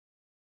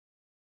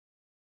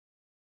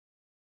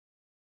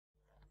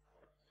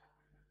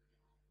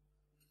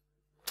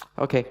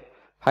Okay,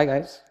 hi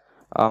guys.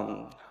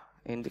 Um,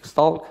 in this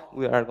talk,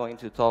 we are going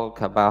to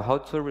talk about how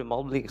to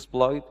remotely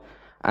exploit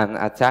and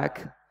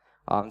attack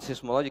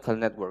seismological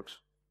networks.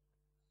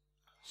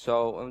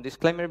 So,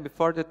 disclaimer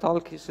before the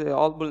talk is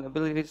all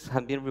vulnerabilities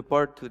have been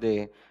reported to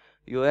the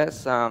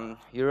US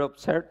Europe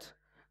CERT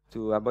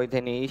to avoid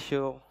any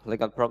issue,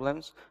 legal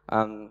problems.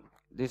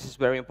 This is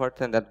very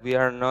important that we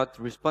are not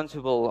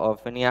responsible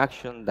of any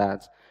action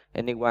that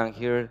anyone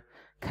here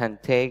can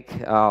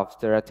take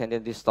after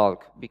attending this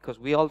talk, because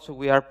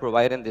we are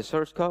providing the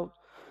source code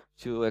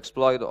to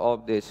exploit all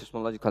the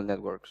seismological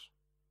networks.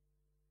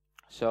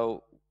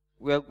 So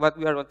what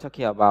we are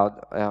talking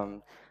about,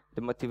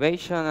 the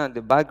motivation and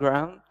the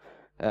background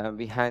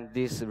behind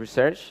this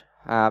research,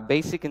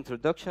 basic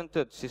introduction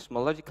to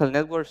seismological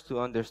networks to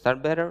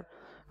understand better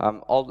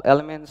all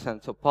elements and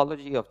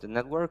topology of the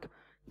network,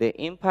 the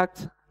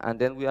impact, and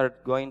then we are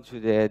going to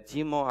the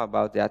demo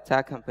about the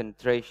attack and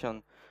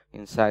penetration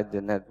inside the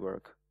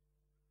network.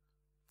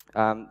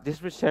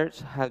 This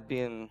research has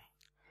been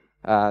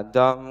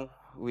done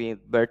with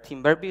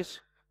Bertin Berbis,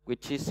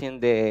 which is in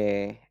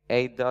the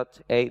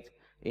 8.8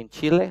 in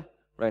Chile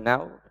right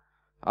now.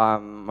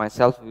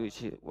 Myself,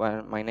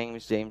 my name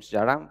is James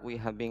Jara. We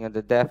have been at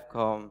the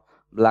DEFCON,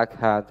 Black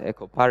Hat,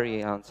 Eco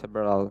Party, and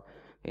several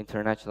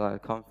international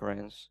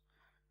conferences.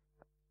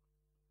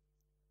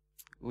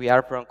 We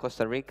are from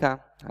Costa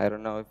Rica. I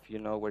don't know if you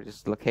know where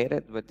it's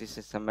located, but this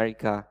is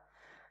America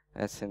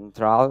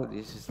Central.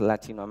 This is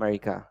Latin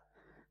America.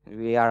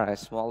 We are a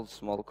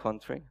small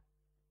country.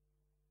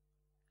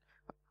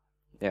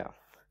 Yeah.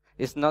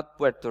 It's not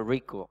Puerto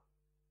Rico,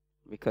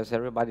 because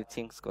everybody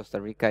thinks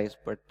Costa Rica is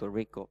Puerto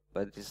Rico,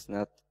 but it's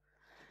not.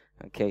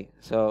 Okay,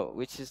 so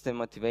which is the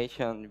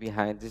motivation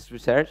behind this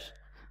research?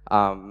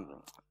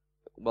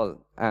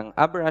 Well, an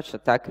average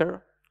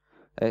attacker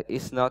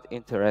is not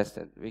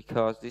interested,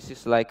 because this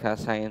is like a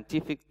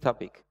scientific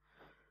topic.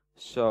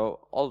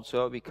 So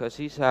also because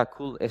it's a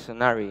cool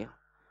scenario.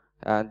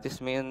 This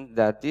means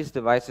that these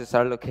devices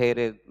are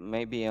located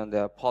maybe on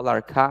the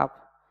polar cap,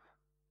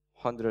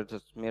 hundreds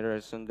of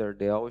meters under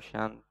the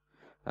ocean.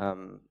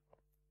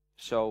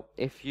 So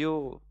if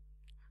you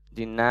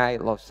deny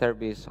lost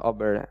service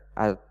over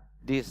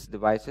these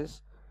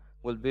devices,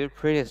 will be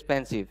pretty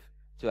expensive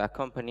to a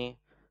company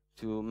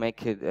to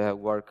make it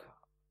work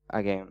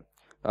again.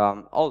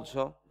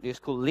 Also, this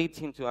could lead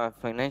into a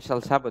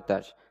financial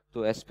sabotage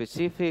to a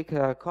specific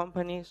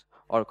companies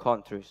or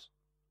countries.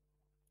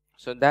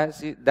 So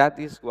that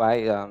is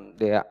why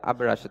the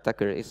average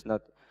attacker is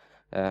not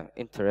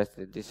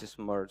interested. This is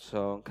more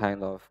so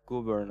kind of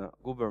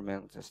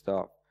government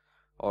stuff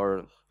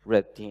or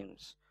red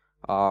teams.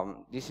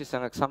 This is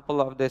an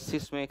example of the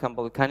seismic and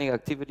volcanic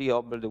activity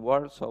over the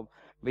world. So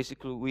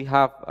basically, we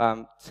have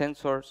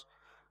sensors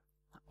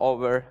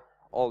over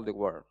all the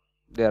world.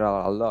 There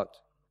are a lot.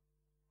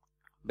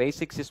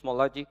 Basic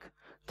seismologic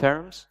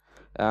terms,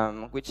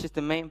 which is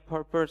the main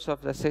purpose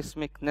of the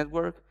seismic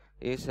network,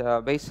 is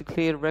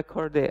basically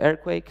record the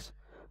earthquakes,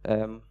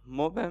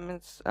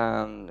 movements,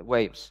 and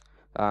waves.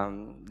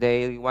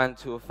 They want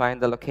to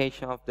find the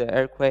location of the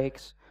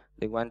earthquakes.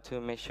 They want to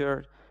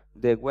measure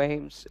the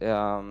waves,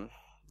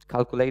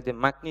 calculate the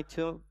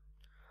magnitude.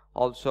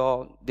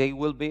 Also, they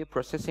will be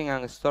processing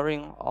and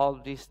storing all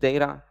this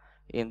data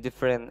in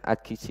different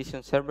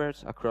acquisition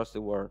servers across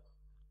the world.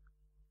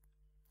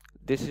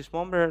 The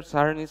seismometers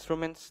are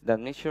instruments that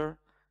measure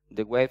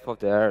the wave of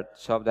the Earth.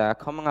 So the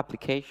common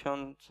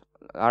applications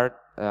are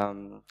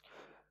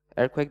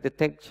earthquake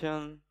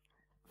detection,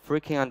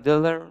 freaking and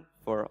dealer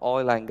for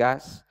oil and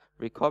gas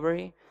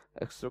recovery,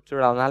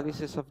 structural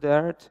analysis of the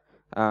Earth,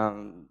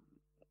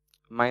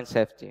 mine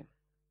safety.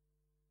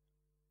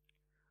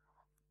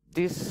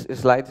 This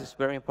slide is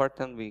very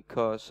important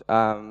because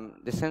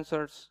the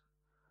sensors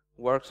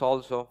works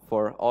also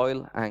for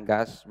oil and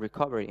gas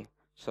recovery.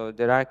 So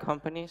there are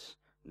companies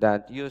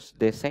that use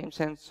the same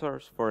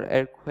sensors for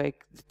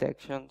earthquake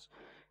detections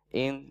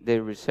in the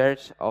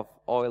research of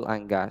oil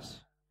and gas.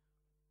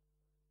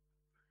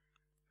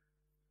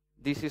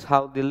 This is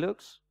how they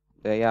look.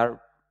 They are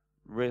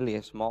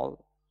really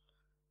small.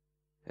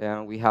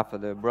 We have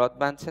the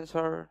broadband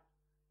sensor,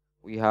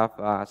 we have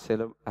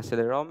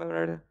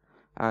accelerometer,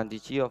 and the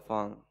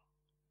geophone.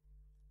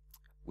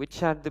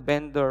 Which are the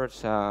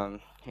vendors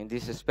in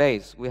this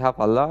space? We have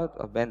a lot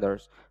of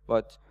vendors,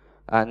 but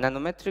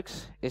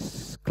Nanometrics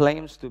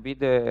claims to be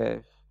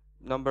the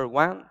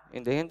 #1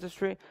 in the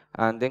industry,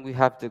 and then we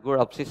have the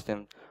Gurab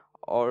system.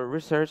 Our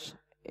research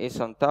is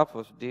on top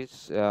of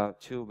these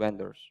two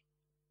vendors.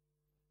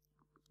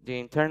 The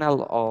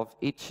internal of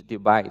each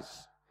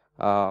device.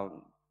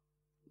 The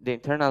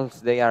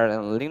internals, they are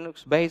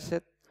Linux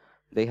based.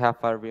 They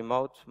have a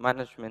remote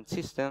management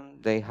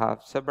system. They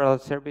have several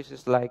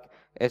services like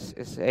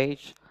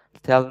SSH,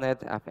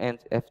 Telnet, and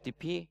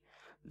FTP.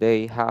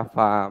 They have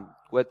a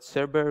web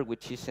server,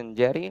 which is in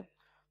Jetty.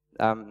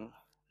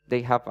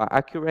 They have an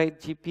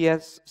accurate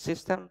GPS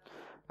system,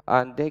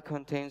 and they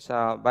contain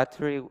a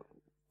battery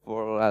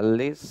for at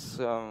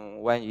least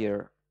 1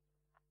 year.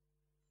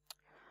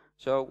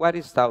 So what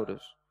is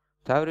Taurus?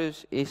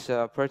 Taurus is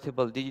a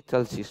portable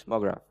digital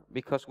seismograph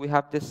because we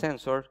have the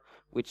sensor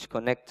which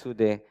connect to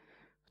the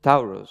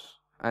Taurus,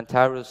 and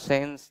Taurus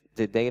sends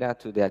the data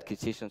to the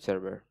acquisition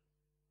server.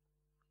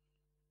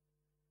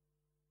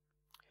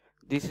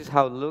 This is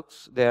how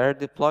looks the air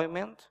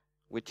deployment,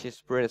 which is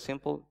pretty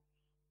simple,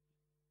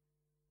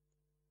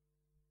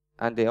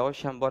 and the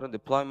ocean bottom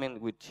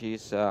deployment, which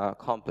is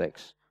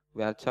complex.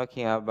 We are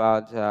talking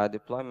about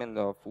deployment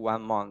of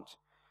 1 month.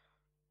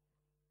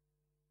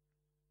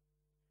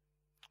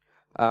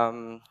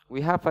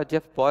 We have a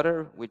Jeff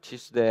Potter, which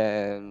is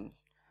the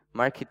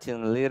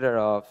marketing leader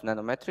of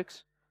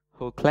Nanometrics,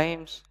 who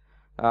claims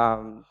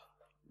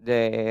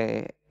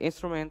the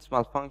instruments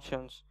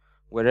malfunctions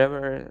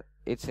wherever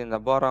it's in the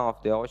bottom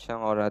of the ocean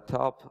or a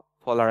top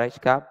polar ice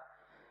cap,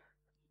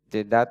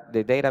 the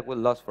data will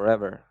lose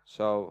forever.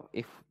 So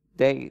if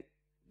they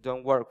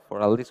don't work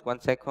for at least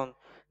 1 second,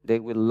 they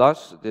will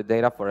lose the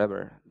data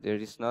forever. There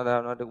is not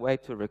another way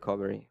to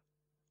recovery.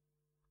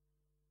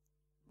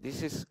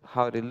 This is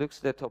how it looks,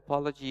 the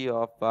topology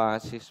of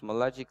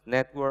seismologic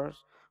networks.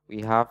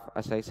 We have,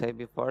 as I said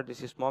before, the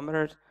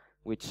seismometer,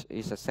 which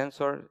is a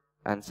sensor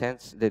and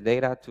sends the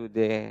data to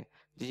the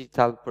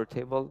digital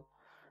portable,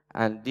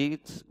 and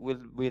this will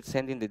be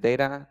sending the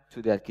data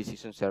to the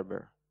acquisition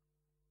server.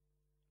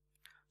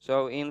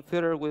 So in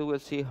future, we will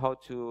see how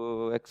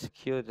to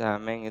execute a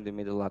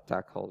man-in-the-middle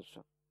attack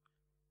also.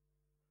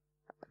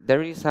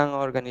 There is an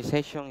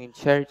organization in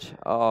charge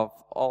of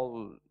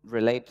all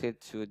related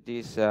to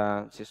these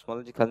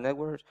seismological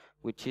networks,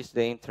 which is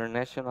the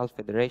International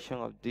Federation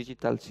of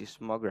Digital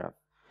Seismograph.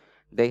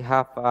 They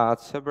have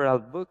several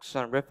books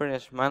and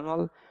reference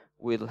manual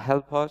will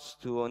help us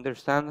to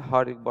understand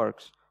how it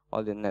works,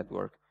 all the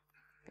network.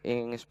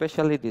 And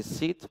especially the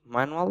SID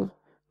manual,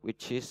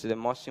 which is the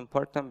most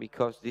important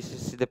because this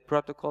is the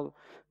protocol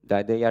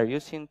that they are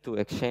using to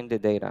exchange the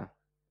data.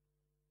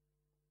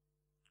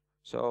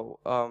 So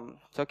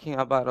talking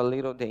about a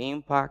little the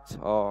impact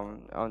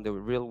on the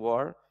real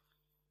world,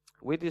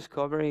 we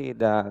discovered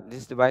that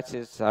these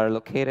devices are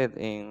located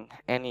in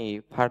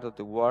any part of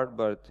the world,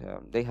 but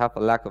they have a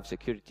lack of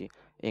security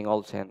in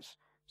all sense.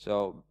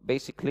 So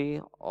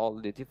basically, all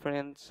the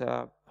different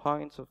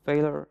points of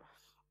failure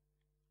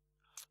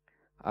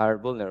are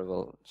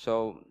vulnerable.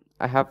 So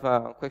I have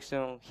a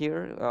question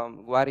here.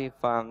 What if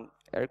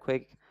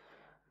earthquake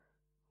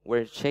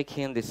were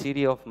shaking the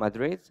city of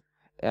Madrid?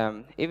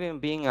 Even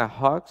being a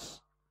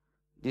hoax,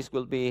 this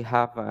will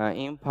have an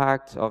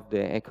impact of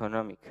the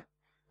economic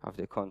of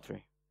the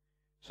country.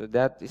 So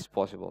that is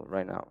possible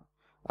right now.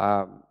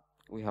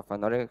 We have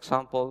another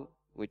example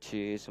which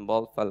is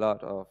involved a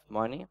lot of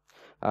money.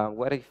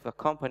 What if a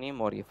company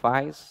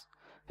modifies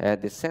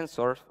the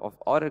sensors of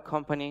other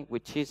company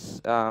which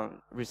is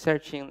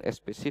researching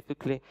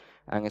specifically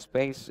a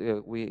space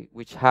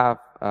which have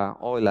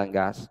oil and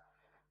gas?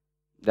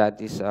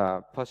 That is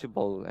a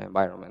possible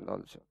environment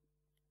also.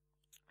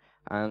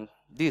 And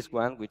this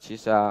one, which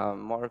is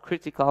more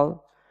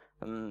critical,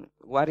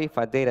 what if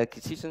a data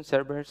acquisition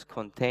server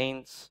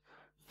contains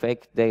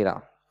fake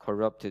data,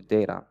 corrupted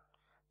data?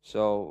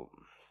 So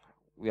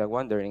we are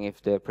wondering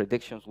if the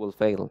predictions will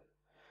fail.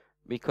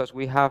 Because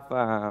we have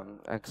an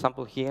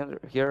example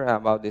here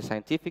about the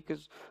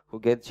scientists who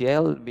get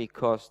jailed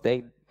because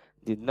they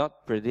did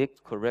not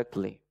predict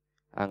correctly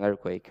an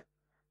earthquake.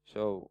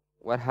 So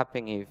what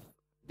happens if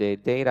the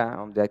data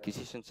on the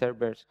acquisition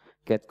servers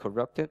get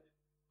corrupted?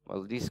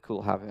 Well, this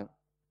could happen.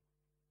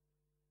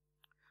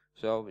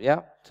 So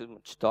yeah, too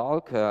much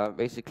talk.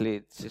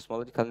 Basically,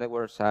 seismological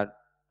networks are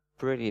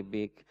pretty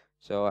big.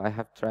 So I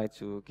have tried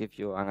to give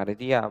you an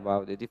idea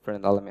about the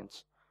different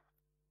elements.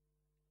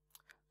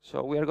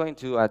 So we are going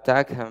to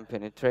attack and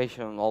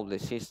penetration of the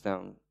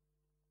system.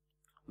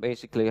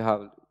 Basically,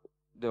 how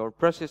the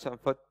process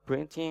of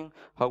footprinting,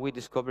 how we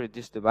discover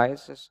these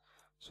devices.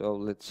 So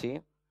let's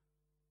see.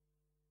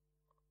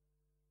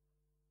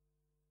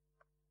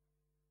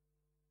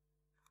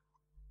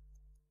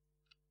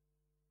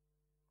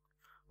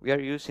 We are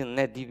using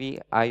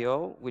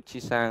NetDB.io, which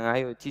is an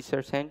IoT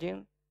search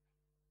engine.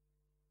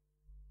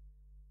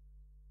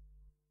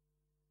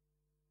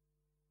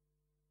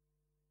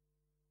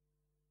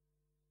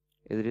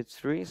 It is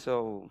free,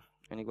 so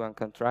anyone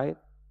can try it.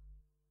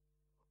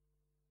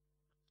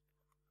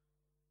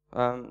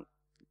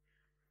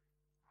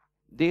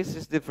 This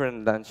is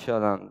different than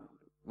Shodan,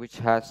 which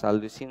has a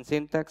Lucene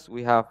syntax.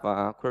 We have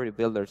a query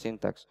builder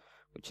syntax,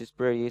 which is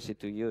pretty easy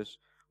to use.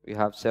 We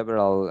have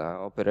several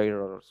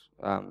operators,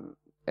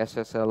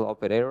 SSL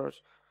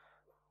operators,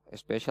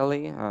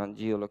 especially, and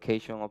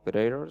geolocation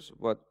operators.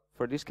 But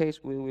for this case,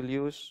 we will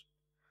use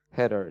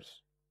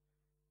headers,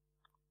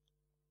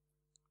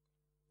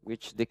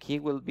 which the key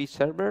will be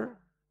server,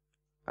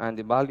 and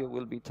the value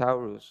will be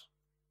Taurus.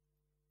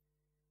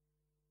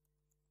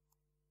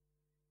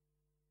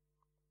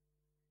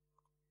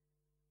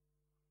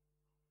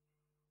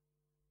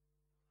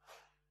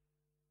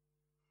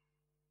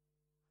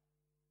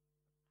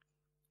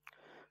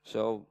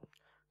 So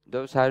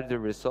those are the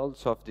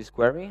results of this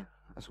query.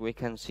 As we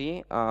can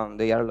see,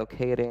 they are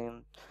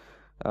located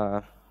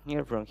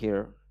near from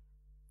here.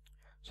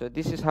 So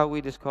this is how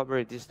we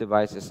discover these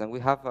devices, and we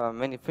have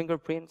many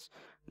fingerprints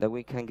that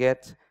we can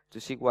get to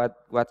see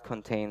what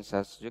contains.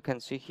 As you can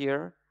see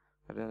here,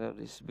 I don't know if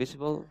it's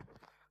visible,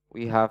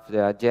 we have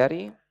the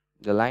Jetty,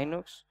 the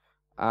Linux,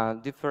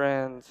 and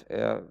different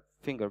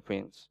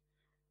fingerprints.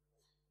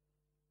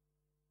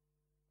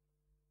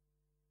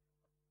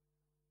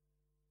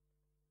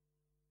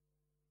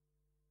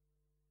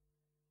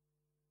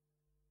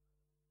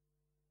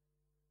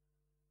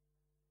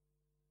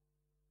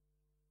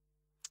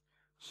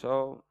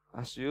 So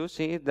as you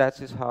see, that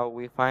is how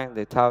we find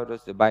the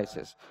Taurus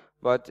devices.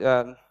 But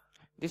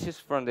this is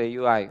from the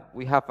UI.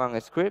 We have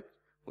a script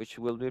which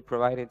will be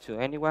provided to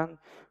anyone,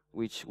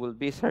 which will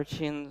be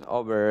searching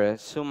over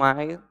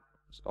Sumai,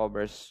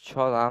 over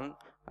Shodan,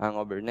 and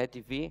over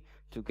NetDB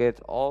to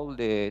get all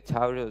the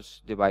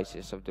Taurus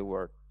devices of the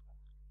world.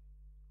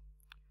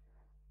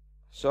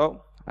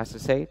 So, as I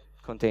said,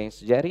 contains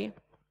Jetty,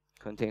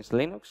 contains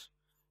Linux.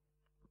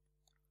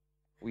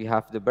 We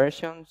have the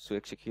versions to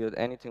execute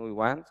anything we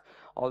want.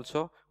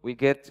 Also, we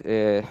get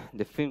the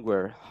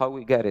firmware. How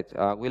we get it?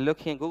 We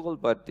look in Google,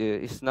 but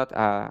it's not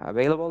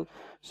available.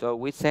 So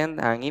we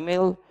send an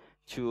email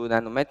to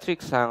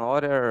Nanometrics and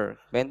other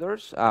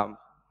vendors.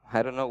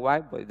 I don't know why,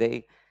 but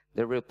they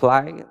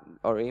reply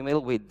or email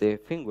with the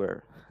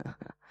firmware.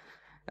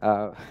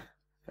 uh,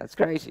 that's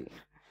crazy.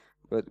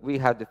 But we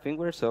have the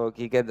firmware, so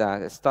you get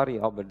a study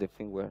over the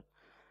firmware.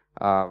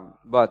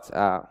 But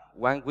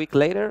 1 week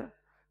later,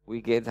 we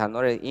get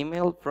another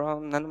email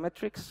from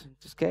Nanometrics, in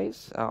this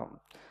case,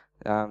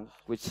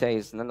 which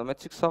says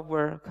Nanometrics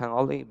software can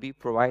only be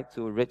provided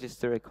to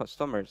registered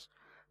customers,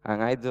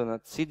 and I do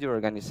not see the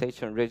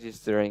organization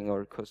registering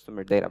our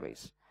customer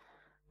database.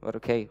 But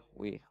okay,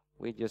 we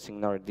just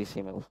ignore this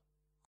email.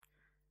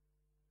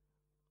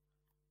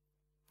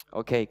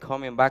 Okay,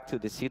 coming back to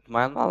the seed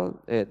manual,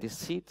 the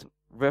seed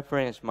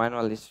reference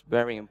manual is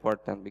very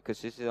important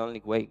because this is the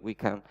only way we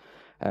can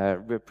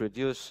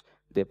reproduce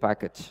the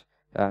package,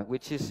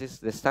 which is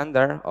the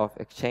standard of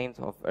exchange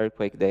of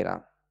earthquake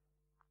data.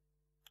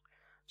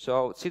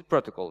 So seed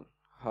protocol,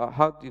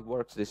 how it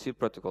works, the seed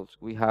protocols,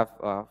 we have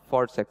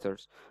 4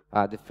 sectors.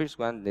 The first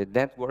one, the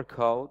network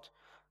code,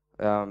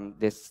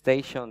 the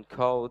station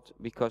code,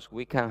 because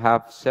we can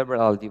have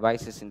several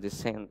devices in the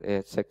same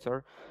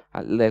sector,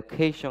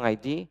 location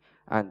ID,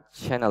 and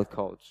channel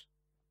codes.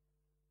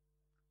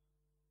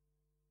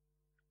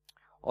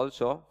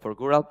 Also, for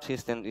GURALP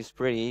system, it's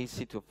pretty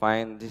easy to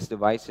find these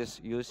devices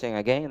using,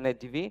 again,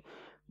 NetDB,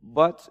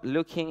 but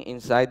looking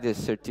inside the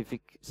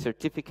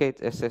certificate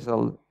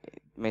SSL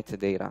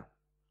metadata.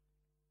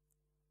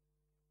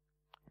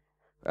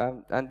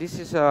 And this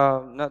is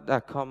not a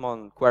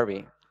common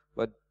query,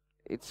 but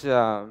it's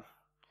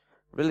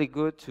really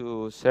good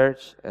to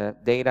search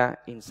data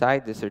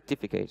inside the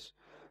certificates.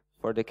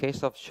 For the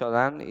case of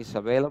Shodan, it's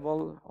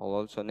available,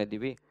 or also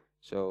NetDB.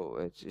 So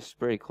it's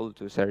pretty cool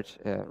to search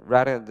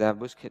rather than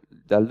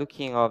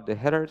looking of the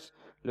headers,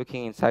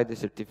 looking inside the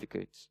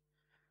certificates.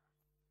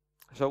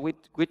 So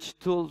which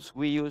tools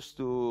we use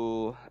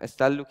to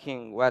start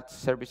looking what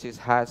services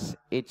has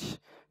each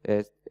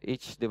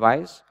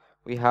device?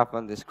 We have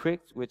on the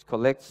script which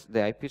collects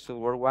the IPs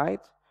worldwide.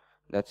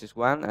 That is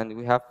one, and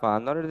we have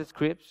another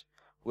script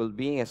will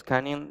be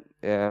scanning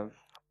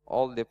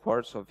all the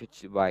ports of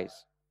each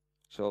device.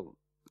 So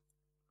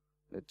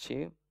let's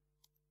see.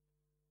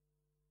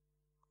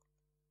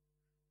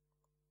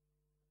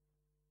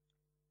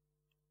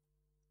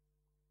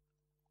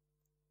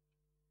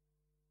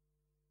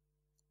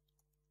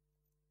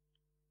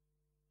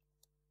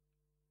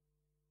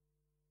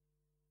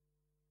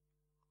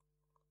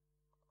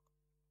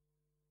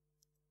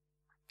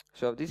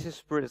 So this is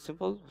pretty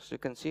simple. As you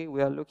can see,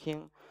 we are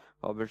looking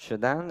over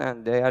Shodan,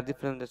 and there are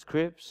different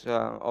scripts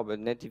over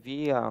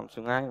NetDB,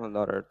 Sungai, and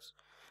others.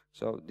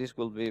 So this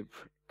will be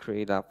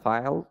create a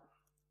file.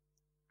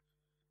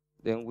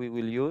 Then we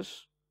will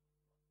use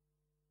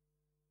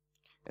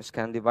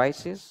scan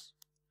devices,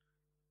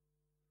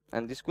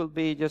 and this will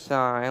be just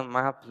a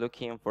map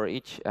looking for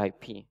each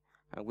IP,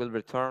 and will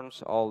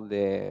returns all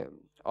the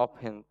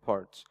open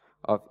ports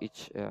of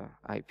each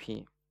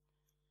IP.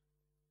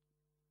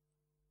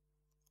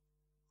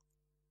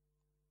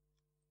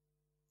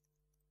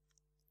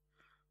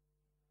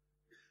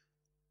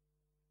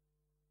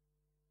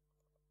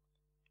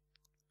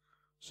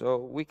 So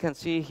we can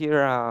see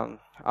here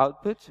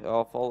output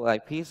of all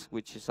IPs,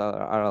 which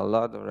are a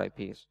lot of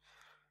IPs.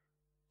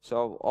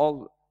 So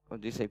all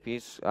of these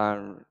IPs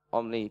are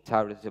only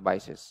Taurus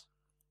devices.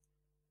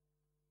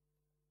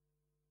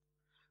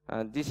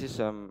 And this is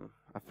a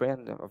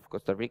friend of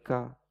Costa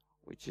Rica,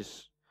 which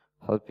is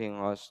helping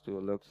us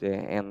to look the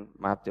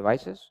Nmap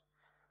devices.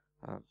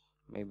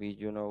 Maybe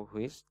you know who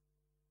is.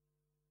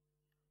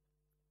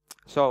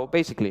 So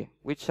basically,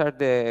 which are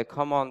the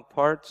common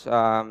ports?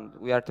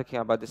 We are talking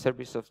about the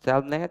service of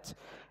Telnet,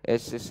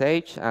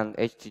 SSH, and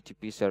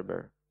HTTP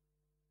server.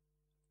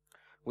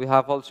 We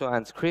have also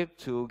a script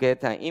to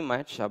get an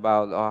image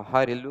about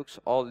how it looks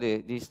all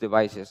these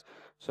devices.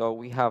 So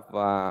we have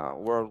a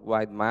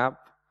worldwide map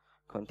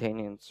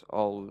containing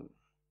all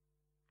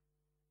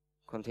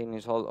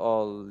contains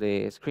all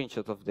the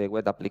screenshots of the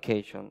web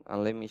application.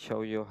 And let me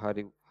show you how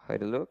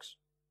it looks.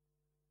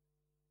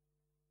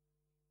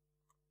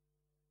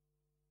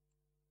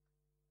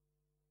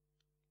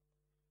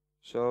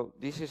 So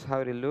this is how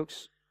it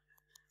looks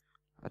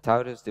at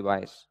Taurus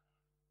device.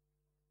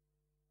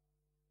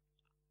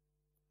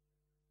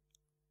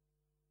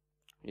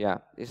 Yeah,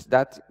 it's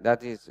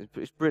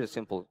pretty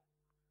simple.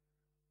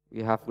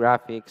 We have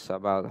graphics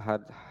about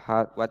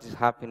what is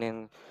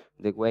happening,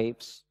 the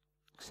waves,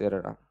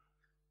 etc.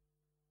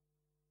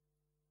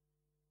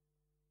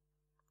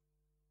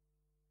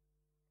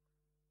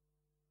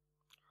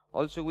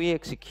 Also, we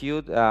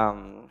execute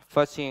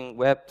fuzzing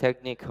web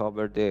technique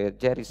over the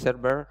Jetty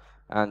server,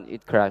 and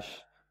it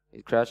crashed.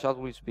 It crashed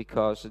always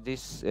because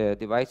these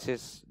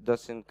devices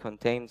doesn't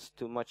contain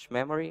too much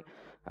memory,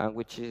 and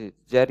which is,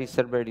 Jetty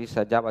server is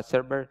a Java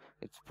server.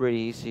 It's pretty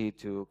easy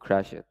to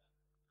crash it.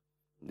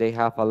 They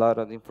have a lot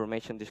of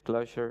information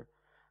disclosure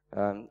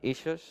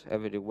issues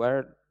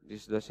everywhere.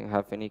 This doesn't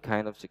have any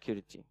kind of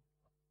security.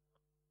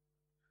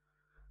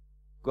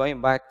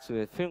 Going back to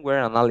the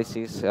firmware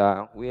analysis,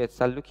 we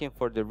start looking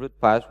for the root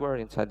password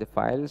inside the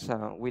files.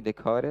 We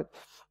decode it.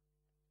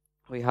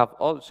 We have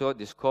also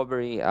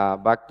discovery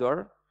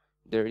backdoor.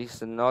 There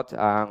is not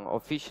an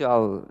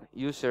official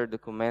user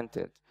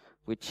documented,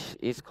 which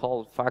is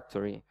called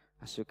factory.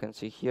 As you can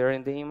see here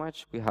in the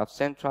image, we have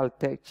central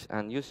text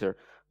and user.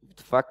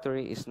 The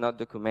factory is not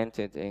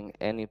documented in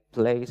any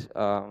place,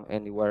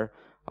 anywhere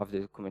of the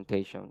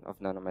documentation of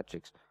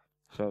nanometrics.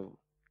 So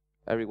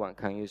everyone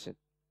can use it.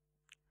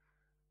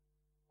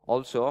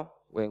 Also,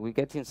 when we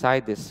get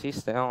inside the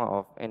system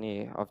of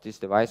any of these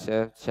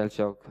devices, shell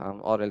shock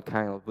and other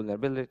kind of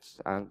vulnerabilities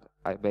and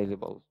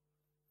available.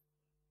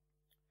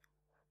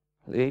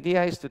 The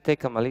idea is to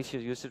take a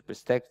malicious user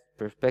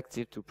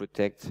perspective to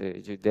protect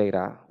your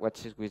data,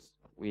 which is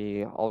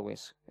we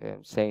always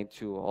say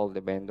to all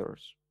the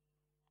vendors.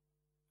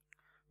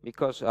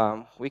 Because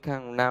we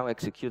can now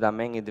execute a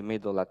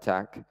man-in-the-middle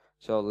attack.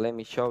 So let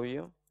me show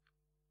you.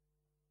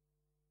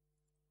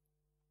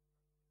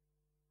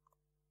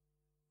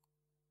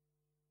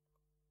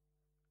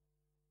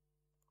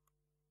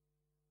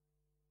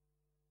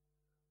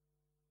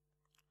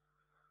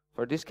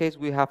 For this case,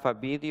 we have a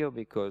video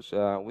because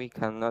we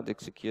cannot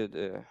execute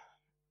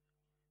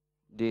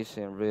this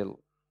in real,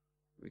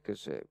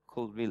 because it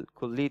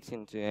could lead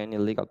into any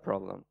legal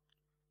problem.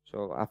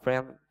 So a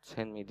friend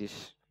sent me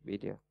this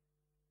video.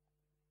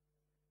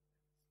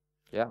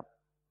 Yeah.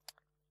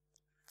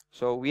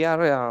 So we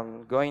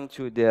are going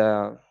to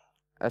the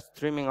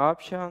streaming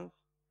option.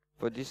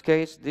 For this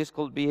case, this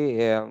could be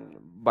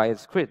by a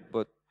script,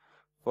 but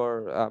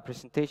for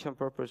presentation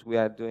purpose, we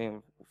are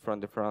doing from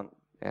the front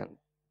end.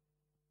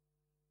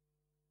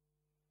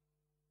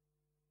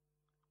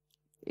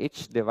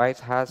 Each device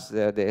has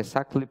the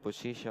exactly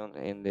position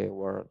in the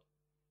world.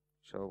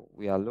 So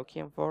we are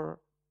looking for.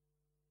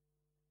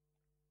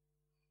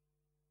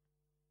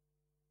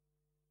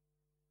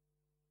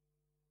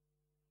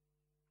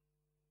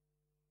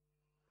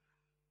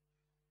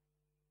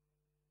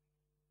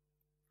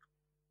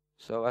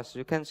 So as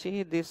you can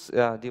see, this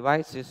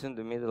device is in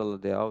the middle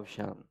of the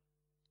ocean.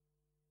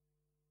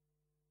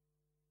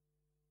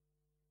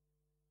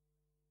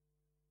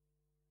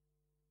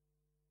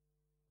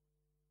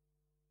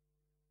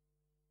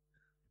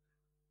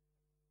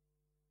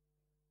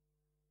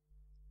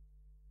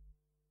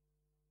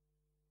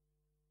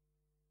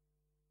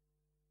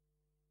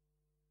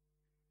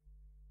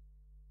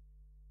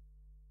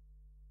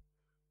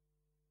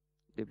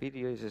 The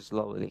video is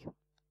slowly.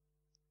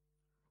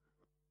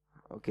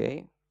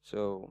 Okay,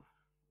 so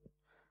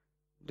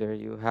there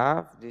you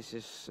have. This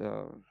is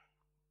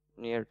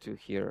near to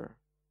here.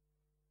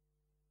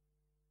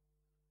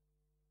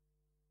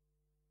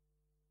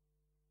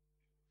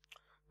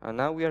 And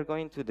now we are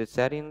going to the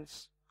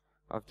settings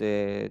of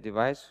the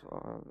device,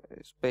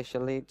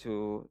 especially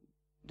to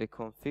the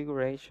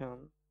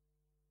configuration.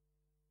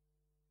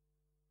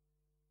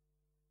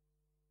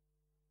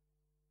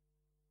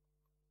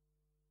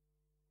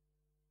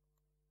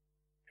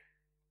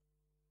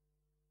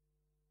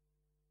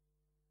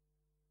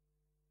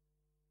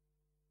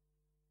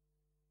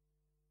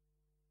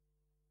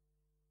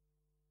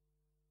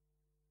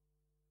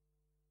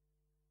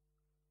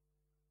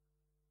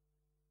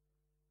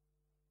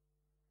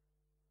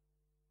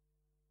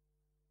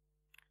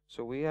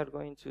 So we are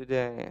going to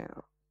the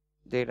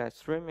data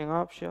streaming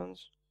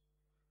options.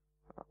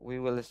 We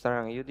will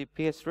start on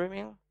UDP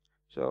streaming.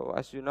 So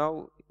as you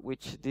know,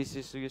 which this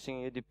is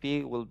using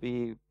UDP will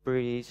be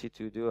pretty easy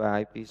to do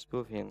IP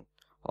spoofing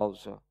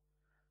also.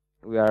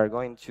 We are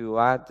going to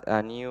add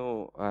a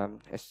new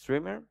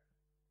streamer.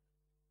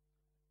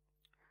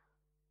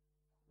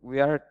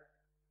 We are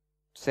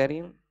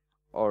setting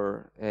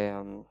our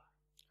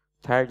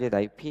target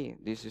IP.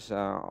 This is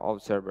our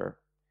server,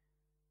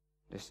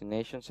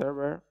 destination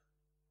server.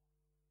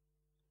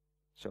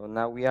 So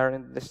now we are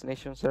in the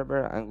destination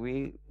server and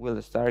we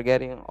will start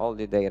getting all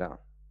the data.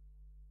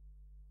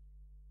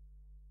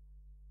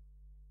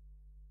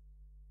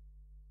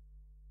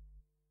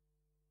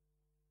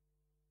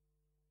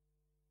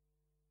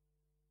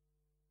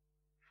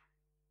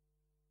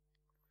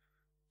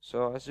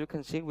 So as you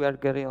can see, we are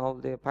getting all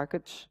the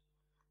package.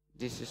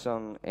 This is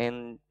on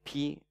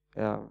NP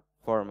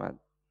format.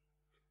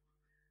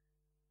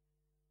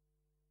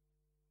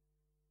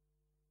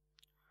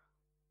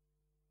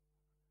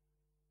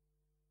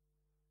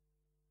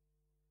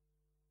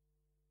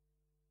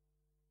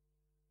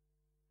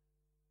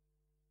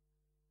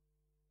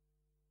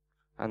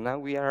 And now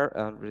we are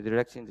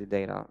redirecting the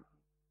data.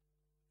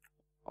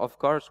 Of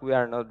course, we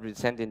are not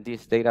resending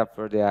this data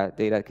for the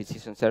data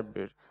acquisition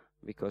server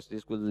because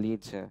this will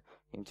lead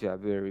into a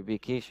very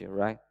big issue,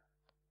 right?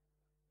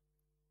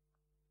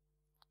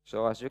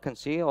 So as you can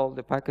see, all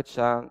the packages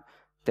are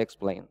text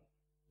plain.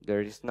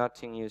 There is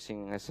nothing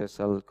using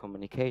SSL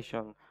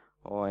communication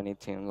or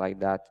anything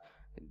like that.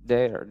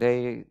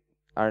 They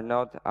are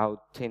not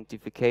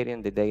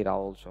authenticating the data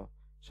also.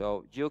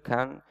 So you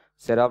can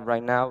set up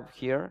right now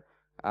here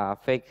a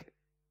fake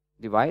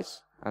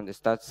device and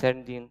start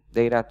sending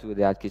data to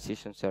the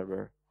acquisition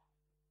server.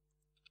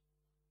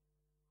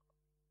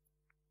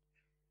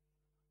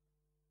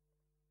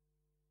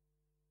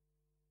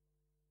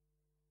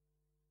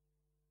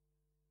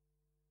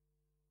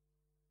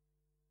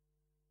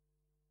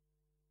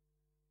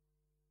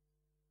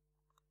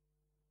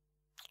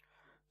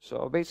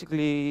 So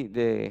basically,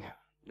 the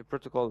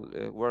protocol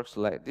works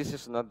like this.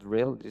 Is not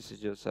real. This is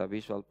just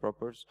visual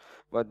properties,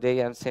 but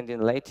they are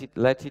sending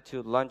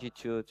latitude,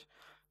 longitude,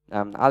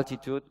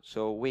 altitude.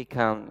 So we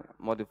can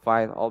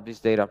modify all this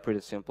data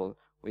pretty simple.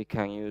 We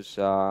can use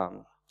a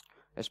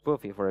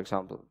spoofing, for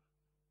example.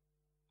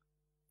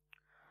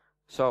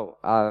 So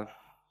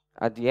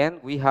at the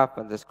end, we have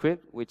the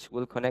script which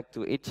will connect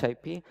to each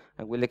IP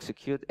and will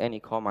execute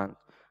any command.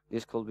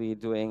 This could be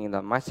doing in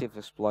a massive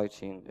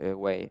exploiting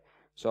way.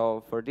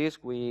 So for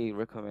this, we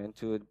recommend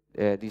to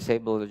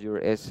disable your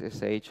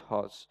SSH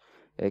host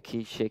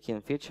key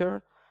shaking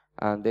feature,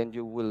 and then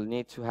you will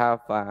need to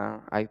have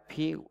an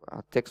IP,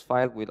 a text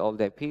file with all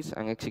the IPs,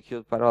 and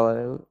execute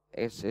parallel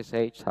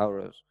SSH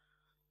arrows.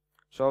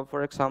 So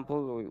for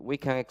example, we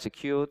can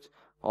execute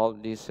all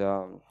these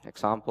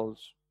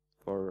examples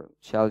for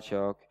shell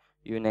shock,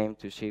 you name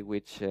to see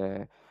which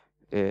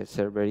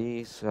server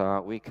is.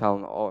 We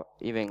can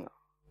even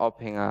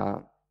open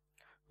a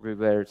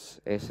reverse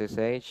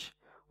SSH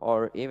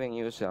or even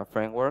use a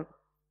framework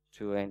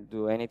to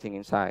do anything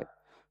inside.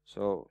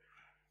 So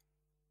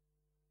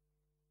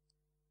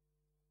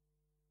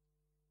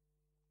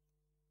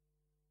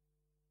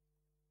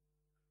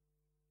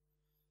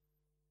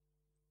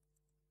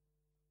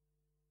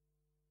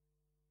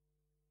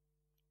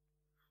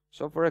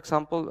for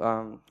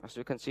example, as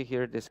you can see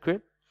here, the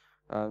script,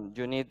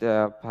 you need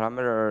a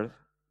parameter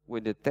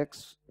with the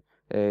text,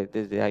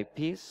 the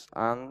IPs,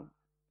 and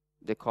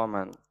the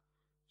command.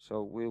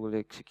 So we will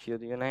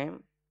execute your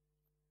name.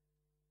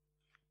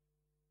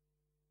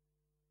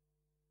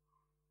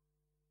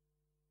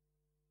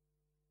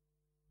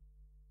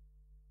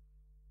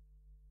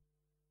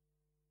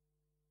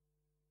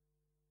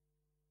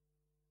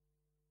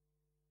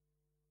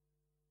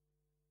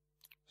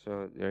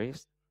 So there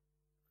is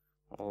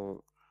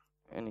or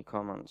any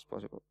commands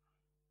possible.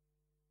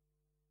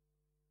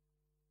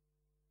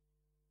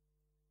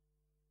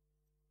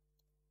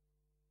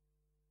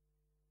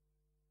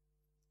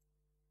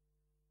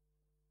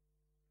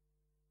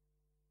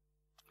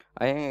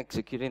 I am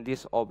executing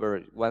this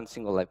over one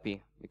single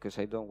IP because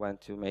I don't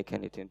want to make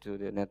anything to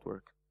the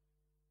network.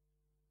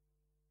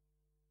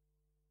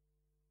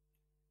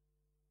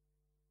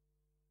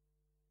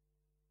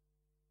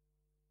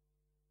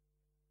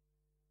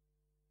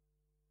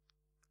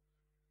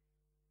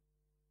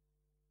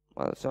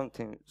 Well,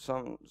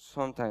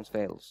 sometimes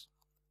fails.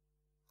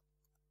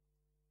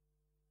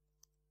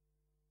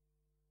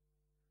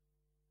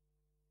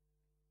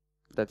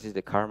 That is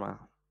the karma,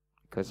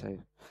 because I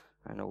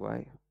know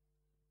why.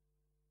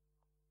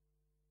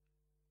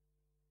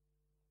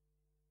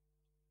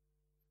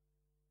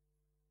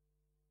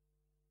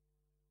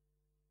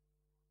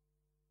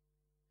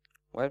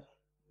 Well,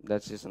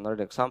 that's just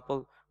another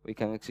example. We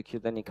can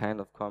execute any kind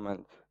of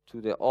command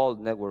to the old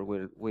network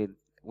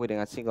within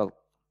a single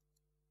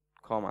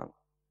command.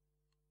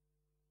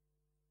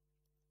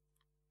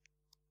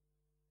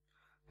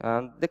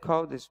 And the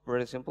code is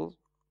pretty simple.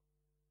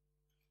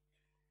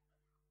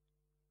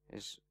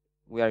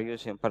 We are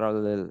using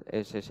parallel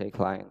SSH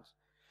clients.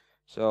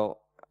 So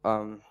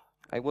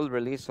I will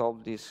release all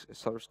this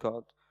source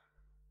code,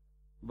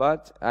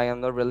 but I am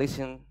not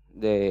releasing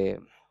the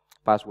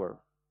password.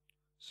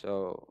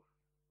 So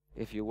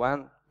if you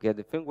want, get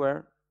the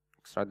firmware,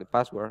 extract the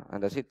password,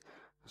 and that's it.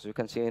 As you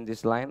can see in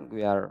this line,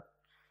 we are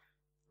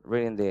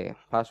reading the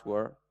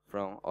password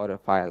from other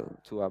file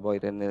to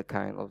avoid any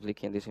kind of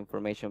leaking this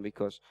information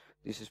because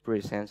this is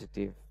pretty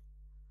sensitive.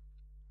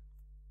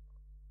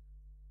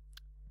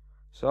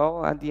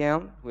 So at the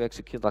end, we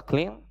execute a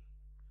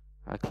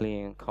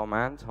clean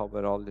command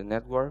over all the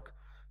network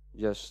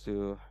just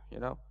to,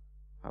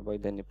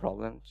 avoid any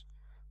problems.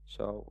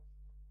 So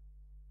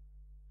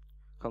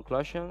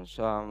conclusions,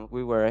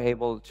 we were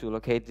able to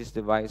locate this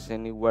device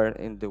anywhere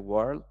in the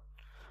world.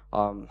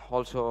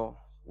 Also,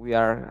 we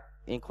are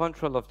in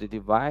control of the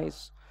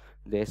device.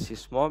 the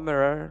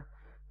seismometer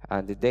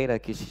and the data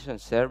acquisition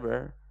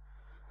server,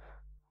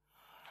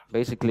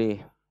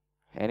 basically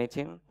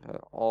anything,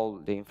 all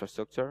the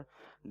infrastructure.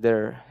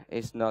 There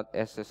is not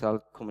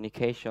SSL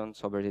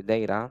communications over the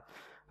data.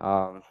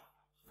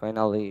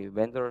 Finally,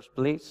 vendors,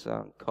 please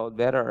code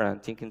better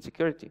and think in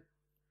security.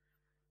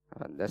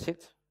 And that's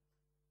it.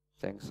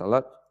 Thanks a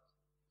lot.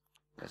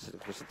 That's the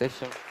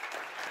presentation.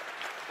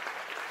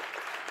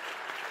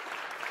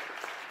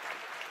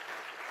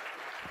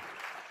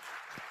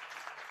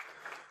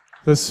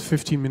 There's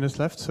 15 minutes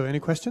left, so any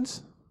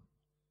questions?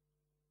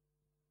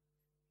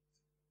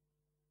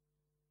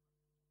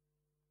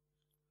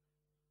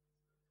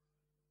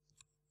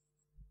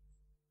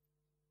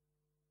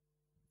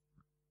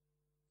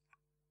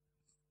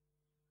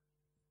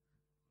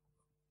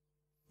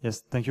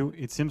 Yes, thank you.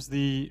 It seems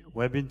the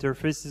web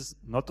interface is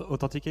not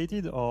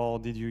authenticated, or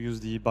did you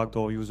use the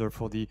backdoor user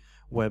for the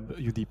web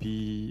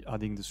UDP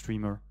adding the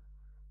streamer?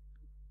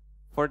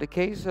 For the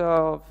case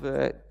of,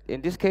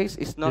 in this case,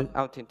 it's not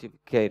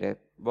authenticated,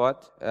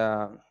 but,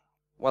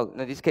 well,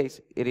 in this case,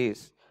 it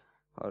is.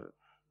 Or,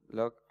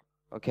 look,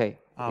 okay,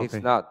 it's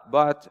not.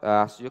 But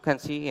as you can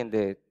see in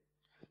the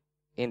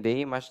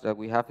image that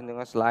we have in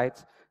the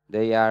slides,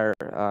 they are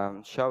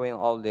showing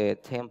all the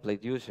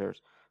template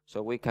users.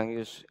 So we can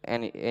use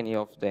any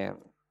of them.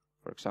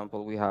 For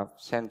example, we have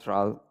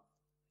central,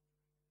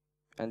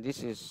 and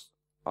this is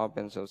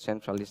open, so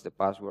central is the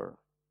password.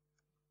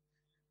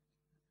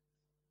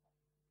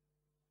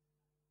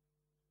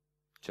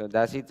 So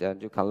that's it,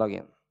 you can log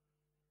in.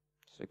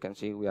 So you can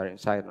see we are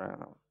inside right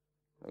now.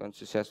 We're going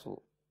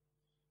successful.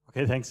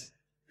 Okay, thanks.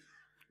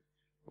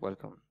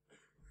 Welcome.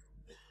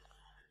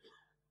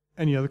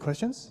 Any other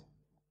questions?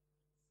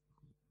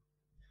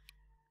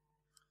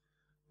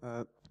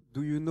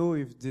 Do you know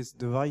if these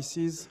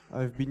devices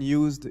have been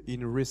used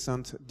in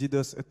recent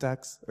DDoS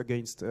attacks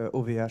against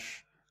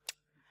OVH?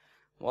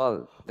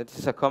 Well, that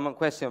is a common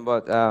question,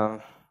 but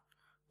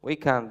we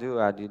can do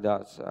a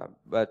DDoS,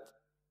 but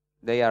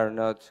they are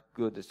not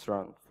good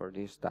strong for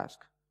this task.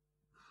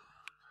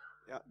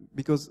 Yeah,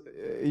 because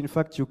in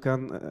fact you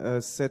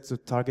can set the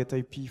target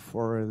IP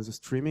for the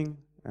streaming,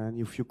 and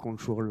if you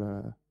control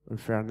a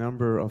fair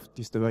number of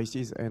these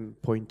devices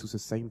and point to the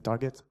same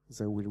target,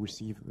 they will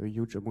receive a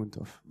huge amount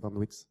of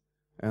bandwidth.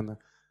 And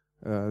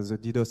the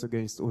DDoS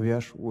against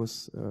OVH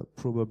was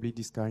probably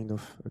this kind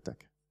of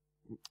attack.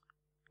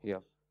 Yeah.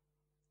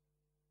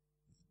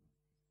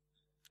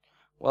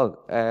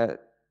 Well,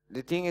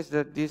 the thing is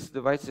that these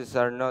devices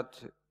are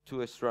not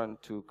too strong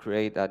to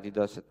create a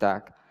DDoS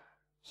attack,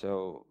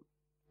 so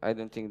I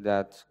don't think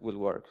that will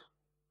work.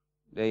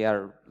 They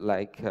are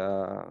like,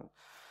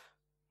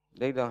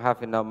 they don't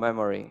have enough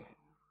memory.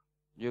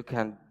 You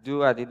can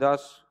do a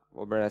DDoS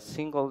over a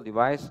single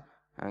device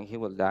and he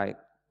will die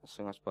as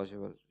soon as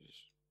possible.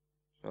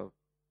 So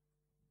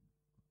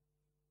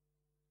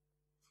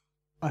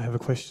I have a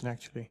question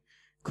actually.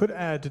 Could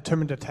a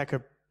determined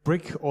attacker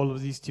break all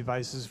of these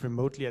devices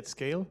remotely at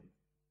scale?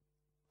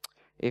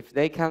 If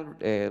they can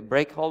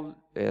break all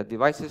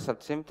devices at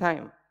the same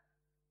time,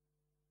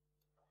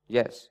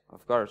 yes,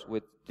 of course.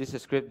 With this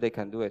script, they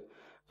can do it.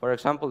 For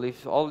example,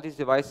 if all these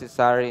devices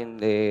are in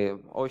the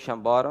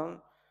ocean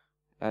bottom,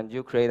 and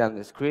you create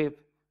a script,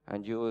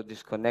 and you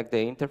disconnect the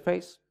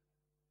interface,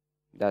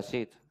 that's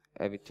it.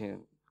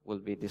 Everything will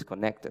be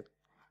disconnected.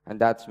 And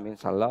that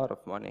means a lot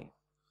of money.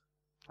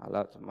 A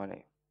lot of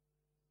money.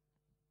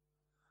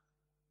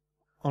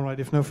 All right,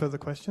 if no further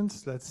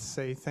questions, let's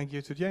say thank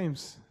you to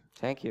James.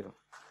 Thank you.